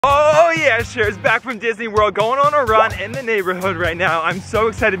Yeah, Cher's back from Disney World, going on a run in the neighborhood right now. I'm so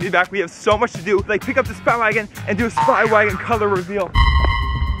excited to be back. We have so much to do, like pick up the Spy Wagon and do a Spy Wagon color reveal.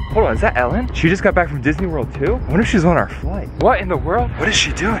 Hold on, is that Ellen? She just got back from Disney World too? I wonder if she's on our flight. What in the world? What is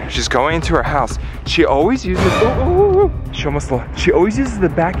she doing? She's going into her house. She always uses, she always uses the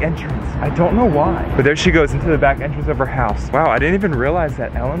back entrance. I don't know why. But there she goes into the back entrance of her house. Wow, I didn't even realize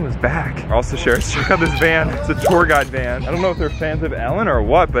that Ellen was back. Also, check out this van. It's a tour guide van. I don't know if they're fans of Ellen or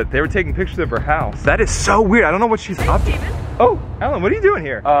what, but they were taking pictures of her house. That is so weird. I don't know what she's up to. Oh, Ellen, what are you doing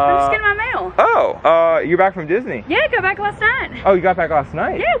here? I'm just getting my mail. Oh, you're back from Disney? Yeah, I got back last night. Oh, you got back last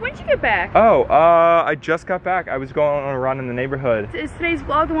night? Yeah, when'd you get back? Oh, I just got back. I was going on a run in the neighborhood. Is today's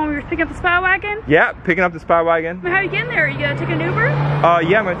vlog the one where you're picking up the Spy Wagon? Yeah, picking up the Spy Wagon. How are you getting there? Are you gonna take an Uber?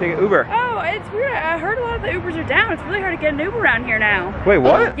 Yeah, I'm gonna take an Uber. Oh, it's weird. I heard a lot of the Ubers are down. It's really hard to get an Uber around here now. Wait,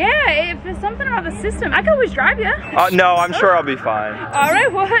 what? Yeah, if it's something about the system, I can always drive you. No, I'm sure I'll be fine. All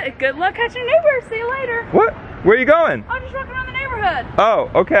right, well, good luck catching an Uber. See you later. What? Where are you going? I'm just walking around the neighborhood.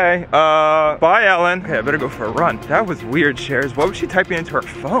 Oh, okay. Bye, Ellen. Okay, I better go for a run. That was weird, Cher's. What was she typing into her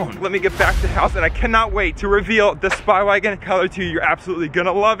phone? Let me get back to the house, and I cannot wait to reveal the Spy Wagon color to you. You're absolutely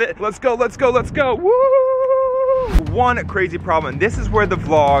gonna love it. Let's go, let's go, let's go. Woo! One crazy problem. This is where the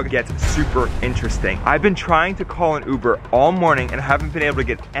vlog gets super interesting. I've been trying to call an Uber all morning and haven't been able to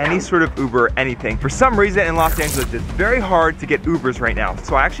get any sort of Uber or anything. For some reason in Los Angeles, it's very hard to get Ubers right now.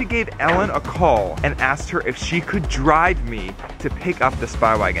 So I actually gave Ellen a call and asked her if she could drive me to pick up the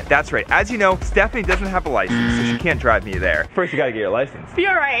Spy Wagon. That's right. As you know, Stephanie doesn't have a license, so she can't drive me there. First, you gotta get your license. Be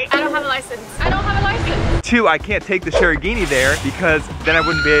all right. I don't have a license. I don't have a license. Two, I can't take the Cherigini there because then I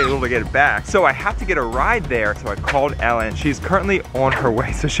wouldn't be able to get it back. So I have to get a ride there. So I called Ellen. She's currently on her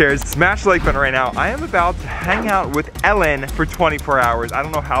way. So Cher's, smash the like button right now. I am about to hang out with Ellen for 24 hours. I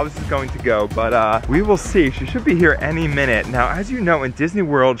don't know how this is going to go, but we will see. She should be here any minute. Now, as you know, in Disney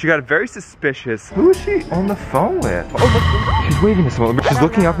World, she got very suspicious. Who is she on the phone with? Oh, look, she's waving to someone. She's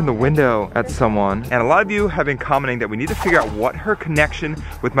looking up in the window at someone. And a lot of you have been commenting that we need to figure out what her connection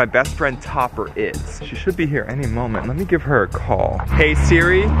with my best friend Topper is. She should be here any moment. Let me give her a call. Hey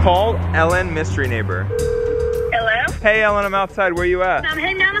Siri, call Ellen mystery neighbor. Hello? Hey Ellen, I'm outside. Where you at? I'm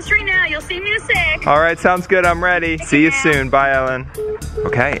heading down the street now. You'll see me in a sec. All right, sounds good. I'm ready. See you soon. Bye, Ellen.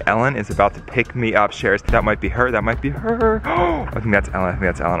 Okay, Ellen is about to pick me up, Shares. That might be her. That might be her. Oh, I think that's Ellen. I think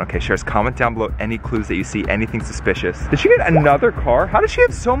that's Ellen. Okay, Shares, comment down below any clues that you see, anything suspicious. Did she get another car? How does she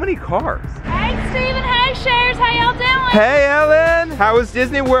have so many cars? Hey, Steven. Hey, Shares. How y'all doing? Hey, Ellen. How was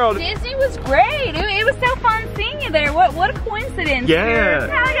Disney World? Disney was great. It was so fun seeing you there. What a coincidence. Yeah.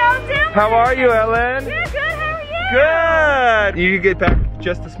 Shares. How y'all doing? How are you, Ellen? Yeah, good. How are you? Good. You get back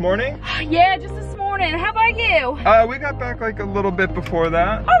just this morning? Yeah, just this morning. How about you? We got back like a little bit before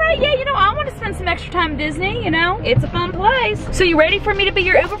that. All right, yeah, you know, I want to spend some extra time in Disney, you know. It's a fun place. So you ready for me to be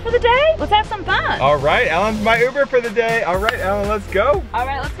your Uber for the day? Let's have some fun. All right, Ellen's my Uber for the day. All right, Ellen, let's go. All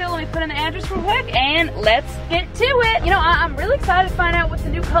right, let's go. Let me put in the address real quick and let's get to it. You know, I'm really excited to find out what the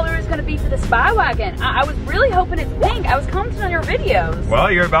new color is going to be for the Spy Wagon. I was really hoping it's pink. I was commenting on your videos.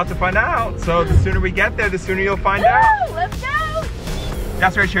 Well, you're about to find out. So the sooner we get there, the sooner you'll find out. Let's go.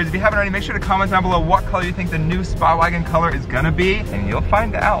 That's right, Shares. If you haven't already, make sure to comment down below what color you think the new Spy Wagon color is gonna be, and you'll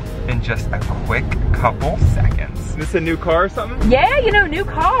find out in just a quick couple seconds. Is this a new car or something? Yeah, you know, new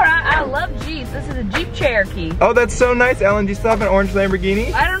car. I love Jeeps. This is a Jeep Cherokee. Oh, that's so nice, Ellen. Do you still have an orange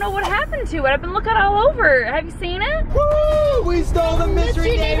Lamborghini? I don't know what happened to it. I've been looking all over. Have you seen it? Woo! We stole the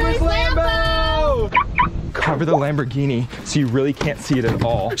mystery neighbor's Lambo! Cover the Lamborghini so you really can't see it at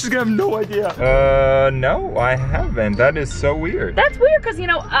all. She's gonna have no idea. No, I haven't. That is so weird. That's weird because, you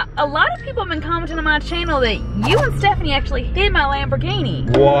know, a lot of people have been commenting on my channel that you and Stephanie actually hid my Lamborghini.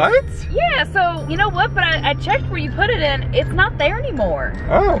 What? Yeah, so, you know what? But I checked where you put it in. It's not there anymore.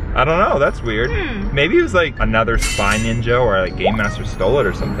 Oh, I don't know. That's weird. Maybe it was like another spy ninja or like Game Master stole it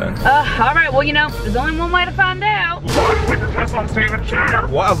or something. All right, well, you know, there's only one way to find out. Lie detector test on Steven Shares.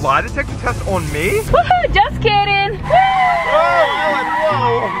 What, a lie detector test on me? Woohoo, just kidding.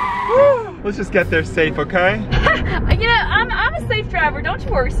 Whoa, let's just get there safe, okay? You know, I'm a safe driver. Don't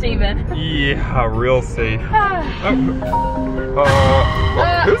you worry, Steven. Yeah, real safe. Who's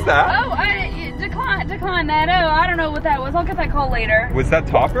that? Oh, decline that. Oh, I don't know what that was. I'll get that call later. Was that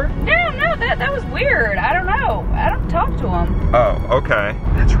Topper? No, that was weird. I don't know. I don't talk to him. Oh, okay.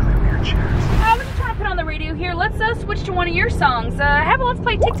 That's really weird, Shares. I was just trying to put on the radio here. Let's switch to one of your songs. How about let's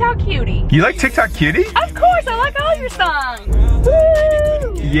play TikTok Cutie? You like TikTok Cutie? Of course, I like all your songs.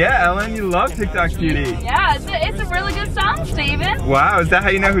 Woo! Yeah, Ellen, you love TikTok Cutie. Yeah, it's a really good song, Steven. Wow, is that how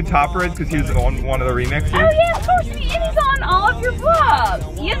you know who Topper is? Because he was on one of the remixes? Oh yeah, of course, and he's on all of your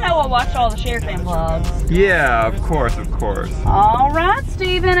vlogs. You know I watch all the ShareCam vlogs. Yeah, of course. course. All right,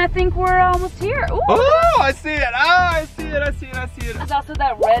 Steven, I think we're almost here. Ooh. Oh, I see it. Oh, I see it. I see it. I see it. There's also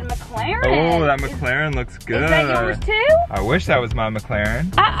that red McLaren. Oh, that McLaren looks good. Is that yours too? I wish that was my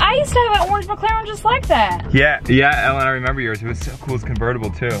McLaren. I used to have an orange McLaren just like that. Yeah, Ellen, I remember yours. It was so cool. It's convertible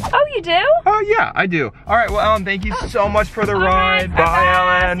too. Oh, you do? Oh, yeah, I do. All right, well, Ellen, thank you so much for the ride.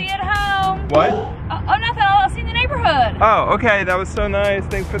 Bye, Ellen. See you at home. What? Oh, nothing. I'll see you in the neighborhood. Oh, okay, that was so nice.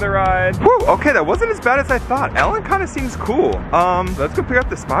 Thanks for the ride. Woo, okay, that wasn't as bad as I thought. Ellen kind of seems cool. Let's go pick up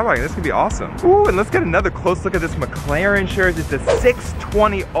the Spy Wagon. This could be awesome. Ooh, and let's get another close look at this McLaren. Shares it's a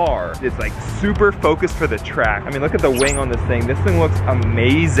 620R. It's like super focused for the track. I mean, look at the wing on this thing. This thing looks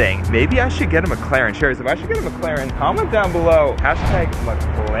amazing. Maybe I should get a McLaren. Shares, if I should get a McLaren, comment down below. Hashtag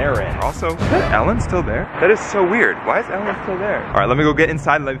McLaren. Also, is that Ellen still there? That is so weird. Why is Ellen still there? All right, let me go get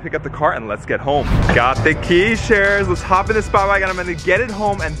inside and let me pick up the car and let's get home. Got the key, Shares. Let's hop in the Spy Wagon. I'm gonna get it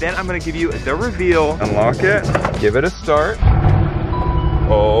home and then I'm gonna give you the reveal. Unlock it, give it a start.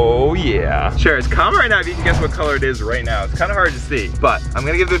 Oh yeah. Shares, comment right now if you can guess what color it is right now. It's kind of hard to see, but I'm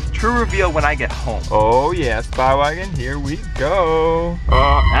gonna give the true reveal when I get home. Oh yeah, Spy Wagon, here we go.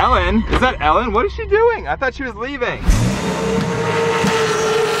 Ellen, is that Ellen? What is she doing? I thought she was leaving.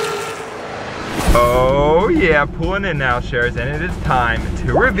 Oh yeah, pulling in now, Shares, and it is time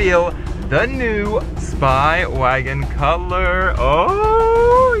to reveal the new Spy Wagon color.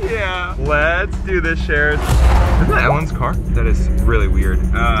 Oh yeah, let's do this, Shares. Isn't that Ellen's car? That is really weird.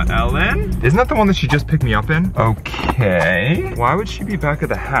 Ellen? Isn't that the one that she just picked me up in? Okay. Why would she be back at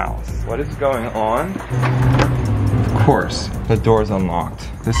the house? What is going on? Of course, the door's unlocked.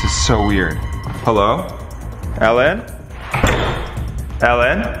 This is so weird. Hello? Ellen?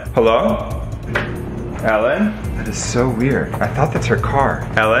 Ellen? Hello? Ellen? That is so weird. I thought that's her car.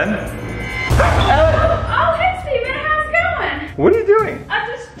 Ellen? Ellen? Oh, hey, Steven, how's it going? What are you doing? I'm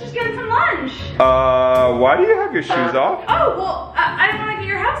just getting some lunch. Why do you have your shoes off? Oh, well, I didn't want to get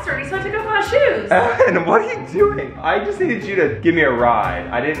your house dirty, so I took off my shoes. Ellen, what are you doing? I just needed you to give me a ride.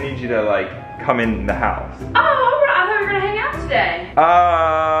 I didn't need you to, like, come in the house. Oh, all right. I thought we were going to hang out today.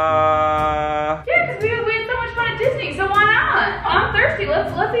 Yeah, because we had so much fun at Disney, so why not? I'm thirsty.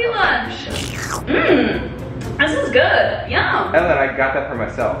 Let's eat lunch. This is good. Yum. Ellen, I got that for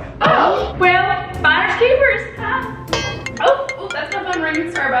myself. Oh, well, finders keepers. Oh, that's my phone ringing.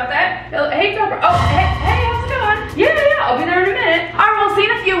 Sorry about that. Hey, Topper. Oh, hey, how's it going? Yeah, I'll be there in a minute. All right, well, see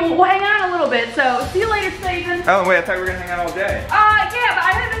you in a few. We'll hang out a little bit. So, see you later, Steven. Ellen, wait, I thought we were gonna hang out all day. Yeah, but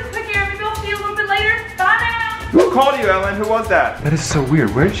I had to take care of you. I'll see you a little bit later. Bye now. Who called you, Ellen? Who was that? That is so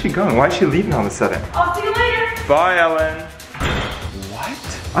weird. Where is she going? Why is she leaving all of a sudden? I'll see you later. Bye, Ellen. What?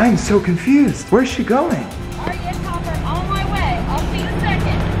 I am so confused. Where's she going? Alright, yes, Topper, on my way. I'll see you in a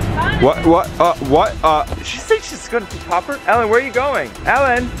second. Bye. What? She said she's going to Topper? Ellen, where are you going?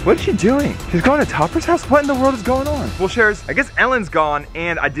 Ellen, what is she doing? She's going to Topper's house? What in the world is going on? Well, Shares, I guess Ellen's gone,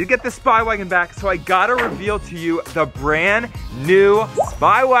 and I did get the Spy Wagon back, so I gotta reveal to you the brand new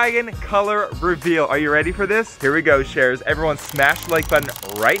Spy Wagon color reveal. Are you ready for this? Here we go, Shares. Everyone smash the like button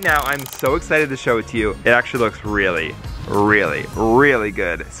right now. I'm so excited to show it to you. It actually looks really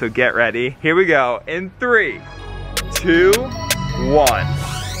good. So get ready. Here we go. In 3, 2, 1.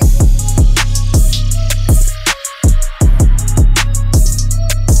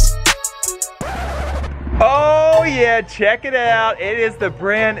 Oh yeah, check it out. It is the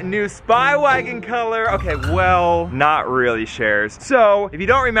brand new Spy Wagon color. Okay, well, not really, Shares. So, if you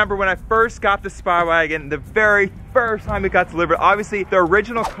don't remember when I first got the Spy Wagon, the very first time it got delivered, obviously the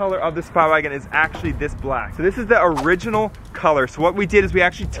original color of the Spy Wagon is actually this black. So this is the original color. So what we did is we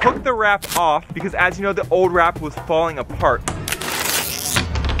actually took the wrap off because, as you know, the old wrap was falling apart.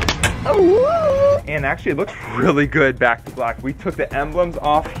 And actually it looks really good back to black. We took the emblems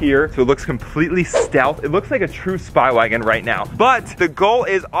off here so it looks completely stealth. It looks like a true Spy Wagon right now. But the goal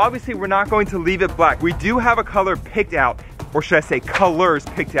is, obviously we're not going to leave it black. We do have a color picked out, or should I say colors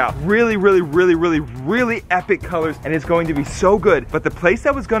picked out. Really epic colors, and it's going to be so good. But the place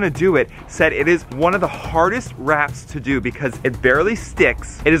that was gonna do it said it is one of the hardest wraps to do because it barely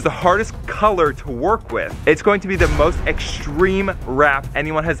sticks. It is the hardest color to work with. It's going to be the most extreme wrap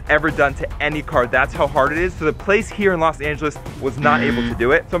anyone has ever done to any car. That's how hard it is. So the place here in Los Angeles was not able to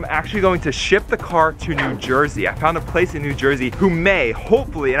do it. So I'm actually going to ship the car to New Jersey. I found a place in New Jersey who may,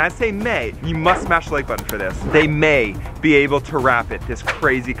 hopefully, and I say may, you must smash the like button for this. They may be able to wrap it this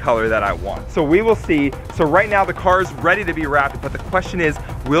crazy color that I want. So we will see. So right now the car is ready to be wrapped, but the question is,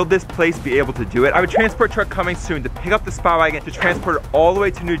 will this place be able to do it? I have a transport truck coming soon to pick up the Spy Wagon to transport it all the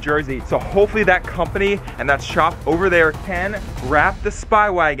way to New Jersey. So hopefully that company and that shop over there can wrap the Spy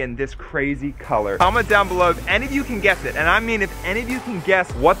Wagon this crazy color. Comment down below if any of you can guess it. And I mean, if any of you can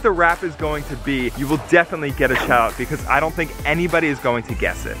guess what the wrap is going to be, you will definitely get a shout out because I don't think anybody is going to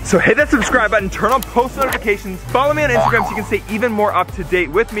guess it. So hit that subscribe button, turn on post notifications, follow me on Instagram so you can stay even more up to date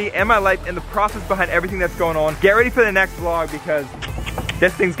with me and my life and the process behind everything that's going on. Get ready for the next vlog because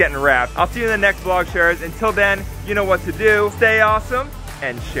this thing's getting wrapped. I'll see you in the next vlog, sharers. Until then, you know what to do. Stay awesome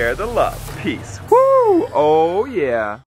and share the love. Peace. Woo! Oh yeah.